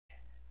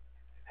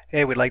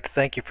Hey, we'd like to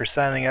thank you for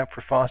signing up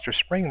for Foster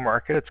Spring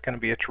Market. It's going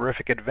to be a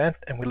terrific event,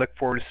 and we look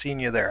forward to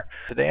seeing you there.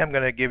 Today I'm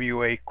going to give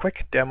you a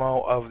quick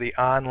demo of the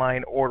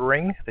online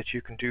ordering that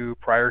you can do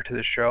prior to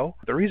the show.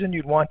 The reason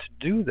you'd want to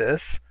do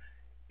this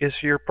is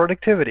for your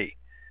productivity.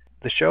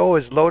 The show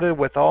is loaded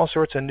with all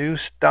sorts of new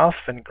stuff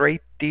and great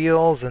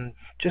deals and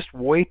just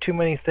way too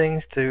many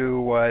things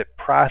to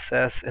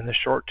process in the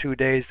short 2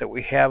 days that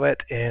we have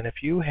it. And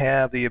if you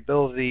have the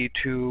ability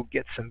to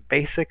get some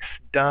basics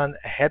done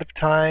ahead of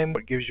time,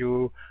 it gives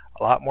you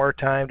a lot more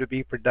time to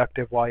be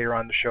productive while you're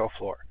on the show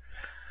floor.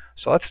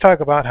 So let's talk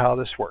about how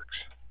this works.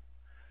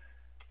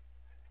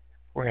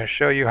 We're going to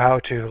show you how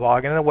to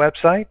log into the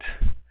website,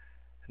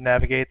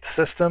 navigate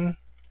the system,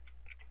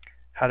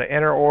 how to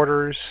enter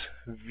orders,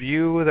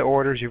 view the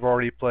orders you've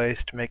already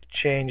placed, make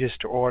changes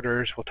to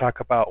orders. We'll talk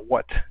about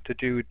what to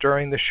do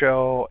during the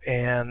show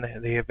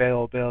and the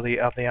availability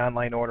of the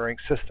online ordering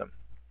system.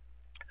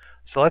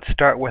 So let's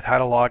start with how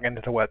to log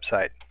into the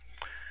website.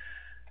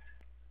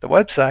 The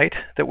website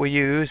that we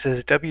use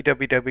is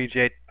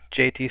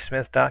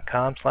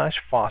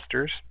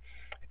www.jtsmith.com/fosters,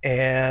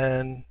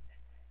 and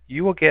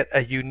you will get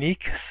a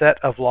unique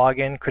set of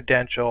login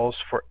credentials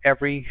for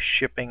every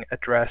shipping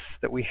address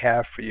that we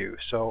have for you.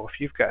 So if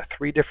you've got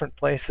 3 different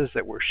places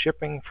that we're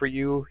shipping for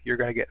you, you're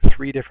going to get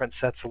 3 different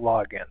sets of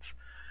logins.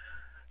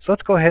 So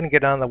let's go ahead and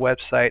get on the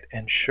website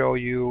and show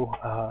you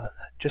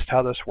just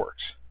how this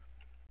works.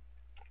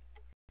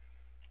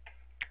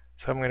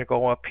 So I'm going to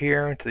go up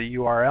here into the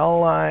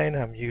URL line.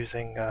 I'm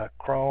using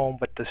Chrome,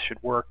 but this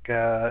should work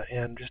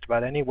in just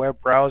about any web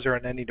browser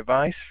on any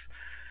device.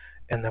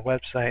 And the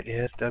website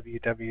is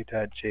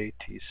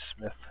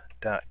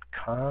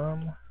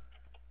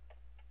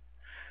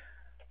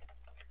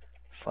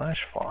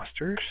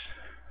www.jtsmith.com/fosters.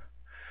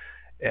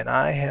 And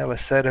I have a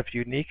set of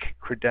unique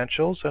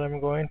credentials that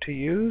I'm going to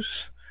use.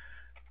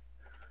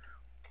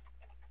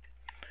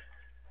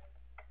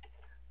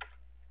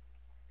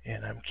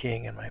 And I'm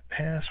keying in my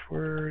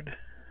password.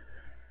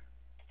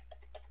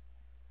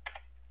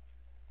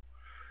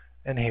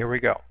 And here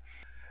we go.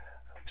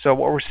 So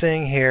what we're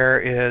seeing here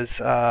is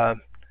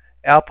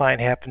Alpine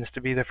happens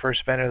to be the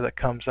first vendor that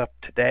comes up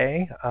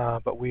today,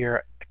 but we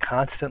are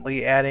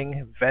constantly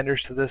adding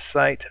vendors to this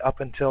site up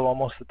until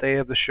almost the day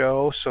of the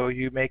show, so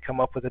you may come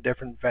up with a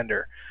different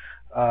vendor.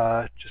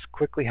 Just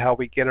quickly how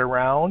we get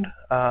around.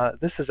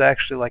 This is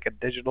actually like a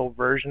digital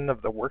version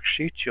of the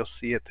worksheet you'll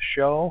see at the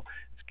show.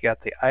 It's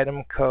got the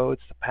item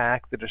codes, the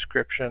pack, the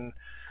description,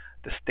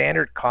 the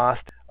standard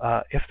cost,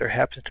 if there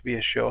happens to be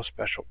a show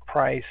special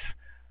price,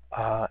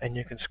 and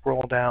you can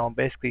scroll down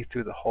basically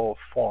through the whole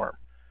form.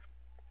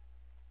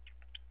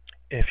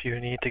 If you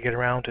need to get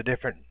around to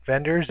different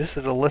vendors, this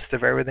is a list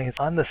of everything that's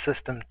on the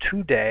system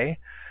today.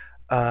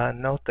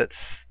 Note that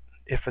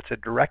if it's a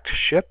direct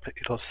ship,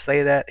 it'll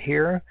say that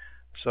here.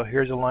 So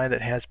here's a line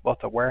that has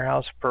both a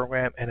warehouse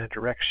program and a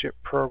direct ship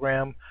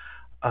program.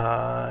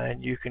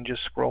 And you can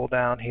just scroll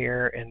down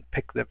here and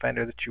pick the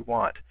vendor that you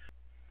want.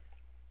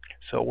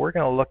 So we're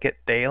going to look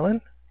at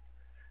Dalen,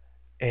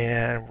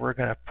 and we're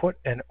going to put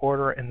an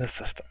order in the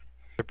system.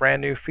 A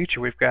brand new feature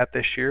we've got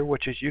this year,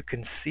 which is you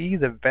can see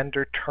the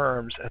vendor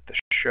terms at the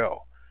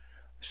show.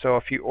 So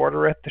if you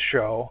order at the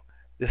show,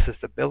 this is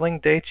the billing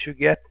dates you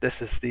get. This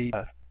is the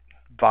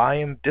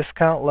volume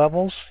discount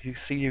levels. You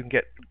see you can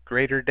get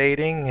greater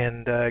dating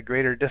and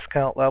greater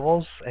discount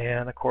levels,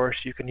 and of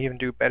course you can even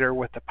do better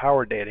with the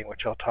power dating,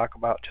 which I'll talk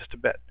about just a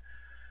bit.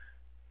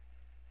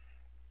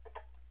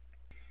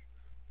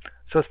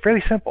 So it's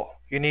fairly simple.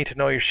 You need to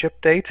know your ship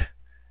date,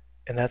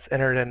 and that's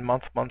entered in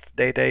month,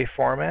 day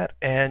format,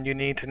 and you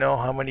need to know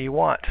how many you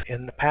want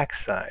in the pack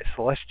size.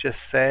 So let's just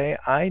say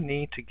I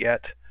need to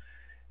get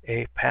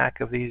a pack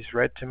of these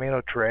red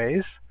tomato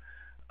trays,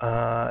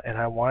 and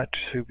I want it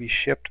to be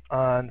shipped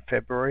on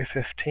February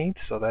 15th,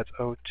 so that's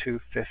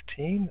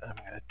 0215. I'm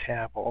going to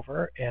tab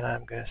over, and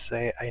I'm going to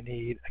say I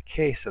need a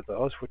case of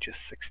those, which is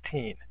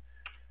 16.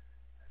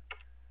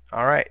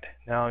 Alright,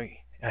 now I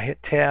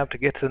hit tab to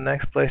get to the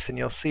next place, and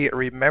you'll see it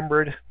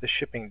remembered the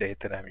shipping date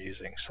that I'm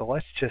using. So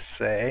let's just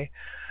say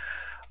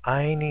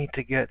I need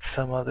to get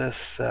some of this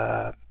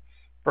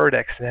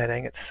Birdex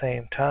netting at the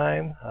same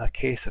time, a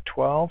case of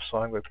 12, so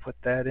I'm going to put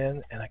that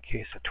in a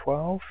case of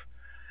 12.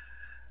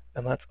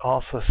 And let's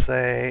also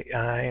say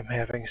I'm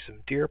having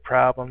some deer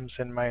problems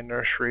in my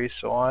nursery,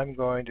 so I'm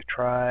going to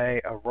try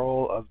a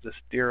roll of this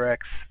Durex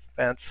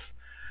fence.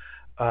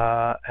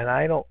 And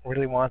I don't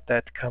really want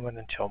that to come in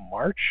until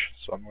March,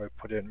 so I'm going to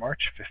put in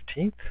March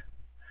 15th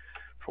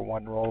for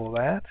one roll of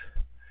that.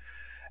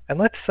 And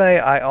let's say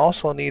I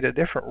also need a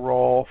different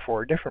roll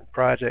for a different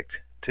project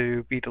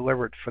to be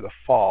delivered for the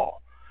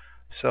fall.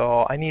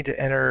 So I need to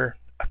enter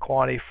a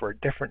quantity for a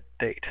different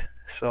date.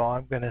 So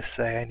I'm going to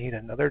say I need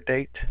another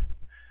date,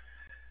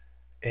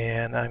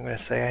 and I'm going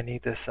to say I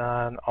need this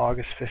on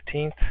August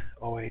 15th,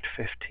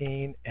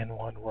 0815, and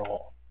one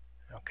roll.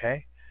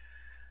 Okay?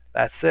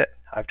 That's it.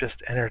 I've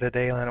just entered a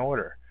Dalen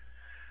order.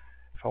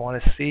 If I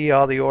want to see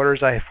all the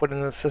orders I have put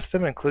in the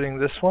system, including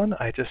this one,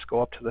 I just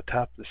go up to the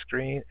top of the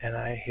screen and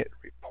I hit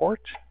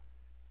report.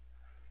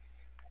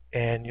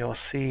 and you'll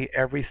see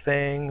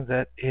everything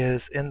that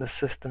is in the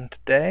system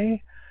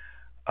today,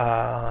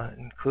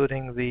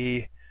 including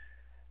the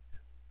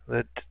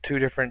two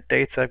different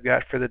dates I've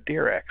got for the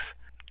DRX.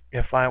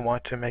 If I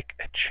want to make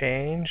a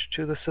change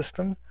to the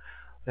system,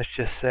 let's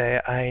just say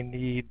I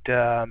need,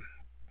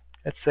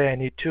 let's say I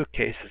need 2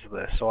 cases of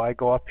this. So I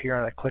go up here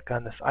and I click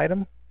on this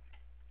item,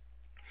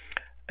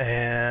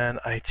 and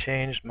I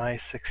change my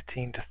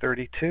 16 to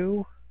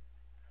 32,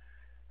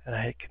 and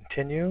I hit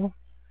continue,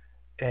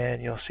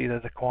 and you'll see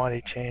that the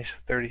quantity changed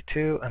to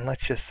 32. And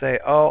let's just say,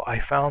 oh,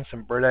 I found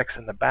some Birdex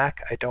in the back.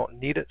 I don't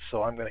need it,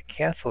 so I'm going to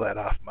cancel that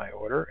off my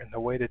order. And the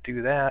way to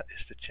do that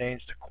is to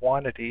change the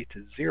quantity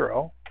to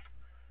 0.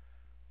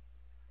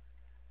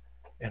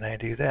 And I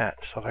do that.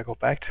 So if I go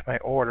back to my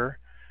order,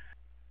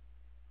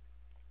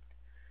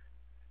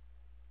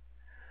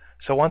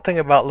 so one thing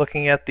about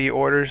looking at the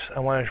orders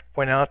I want to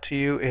point out to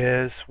you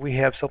is we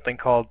have something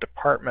called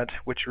department,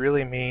 which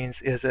really means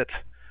is it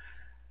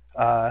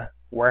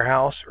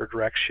warehouse or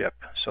direct ship.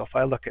 So if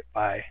I look at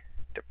by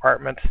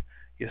department,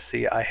 you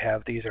see I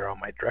have, these are all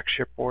my direct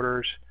ship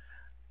orders,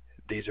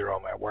 these are all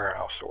my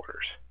warehouse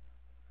orders.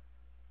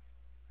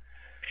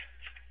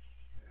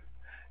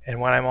 And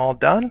when I'm all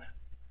done,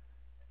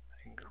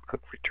 I can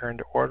click return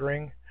to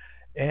ordering,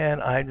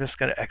 and I'm just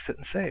going to exit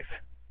and save.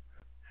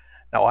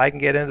 Now I can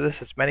get into this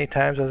as many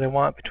times as I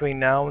want between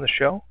now and the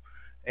show,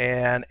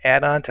 and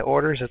add on to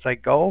orders as I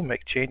go,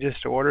 make changes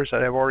to orders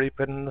that I've already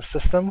put in the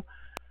system.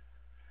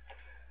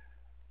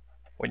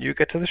 When you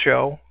get to the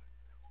show,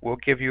 we'll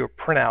give you a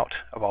printout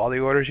of all the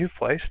orders you've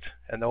placed,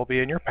 and they'll be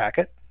in your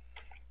packet.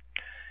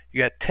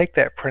 You got to take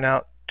that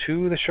printout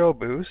to the show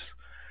booth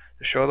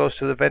to show those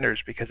to the vendors,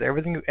 because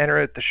everything you enter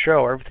at the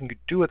show, everything you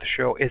do at the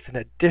show is in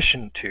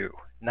addition to,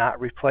 not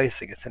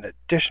replacing. It's in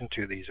addition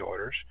to these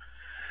orders.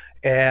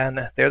 And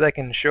there they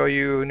can show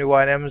you new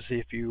items.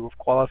 If you've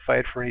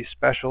qualified for any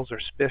specials or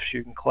spiffs,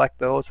 you can collect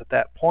those at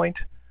that point.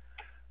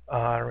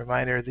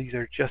 Reminder, these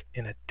are just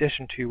in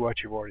addition to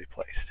what you've already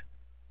placed.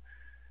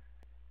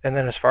 And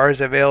then as far as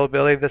the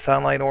availability of this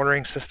online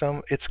ordering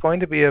system, it's going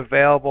to be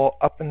available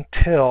up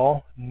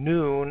until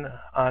noon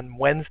on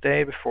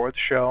Wednesday before the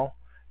show.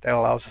 That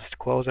allows us to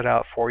close it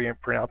out for you and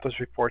print out those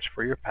reports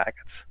for your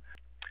packets.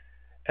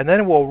 And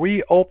then we'll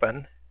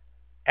reopen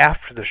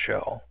after the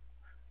show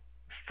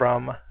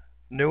from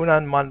noon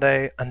on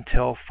Monday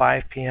until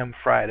 5 p.m.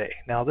 Friday.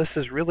 Now this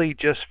is really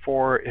just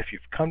for if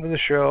you've come to the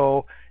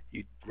show,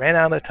 you ran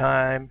out of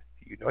time,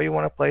 you know you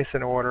want to place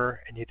an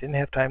order, and you didn't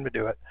have time to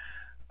do it.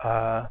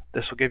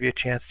 This will give you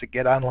a chance to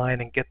get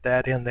online and get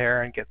that in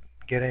there and get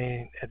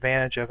any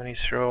advantage of any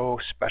show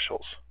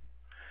specials.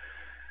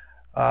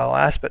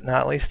 Last but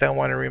not least, I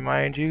want to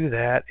remind you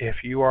that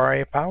if you are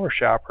a power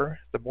shopper,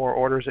 the more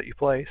orders that you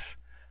place,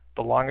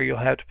 the longer you'll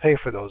have to pay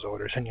for those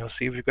orders. And you'll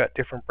see we've got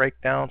different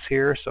breakdowns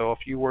here. So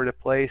if you were to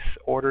place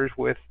orders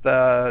with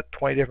 20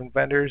 different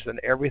vendors, then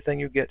everything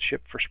you get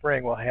shipped for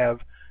spring will have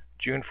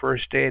June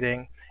 1st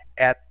dating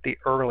at the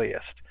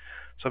earliest.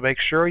 So make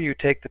sure you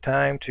take the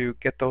time to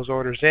get those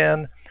orders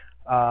in.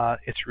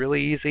 It's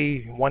really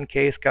easy. One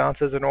case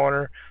counts as an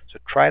order. So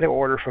try to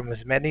order from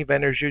as many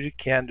vendors as you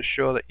can to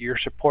show that you're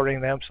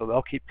supporting them, so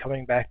they'll keep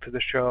coming back to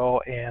the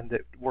show, and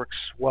it works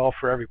well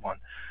for everyone.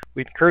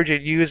 We encourage you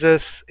to use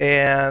this,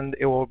 and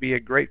it will be a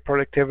great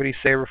productivity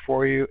saver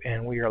for you,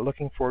 and we are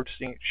looking forward to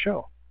seeing it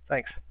show.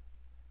 Thanks.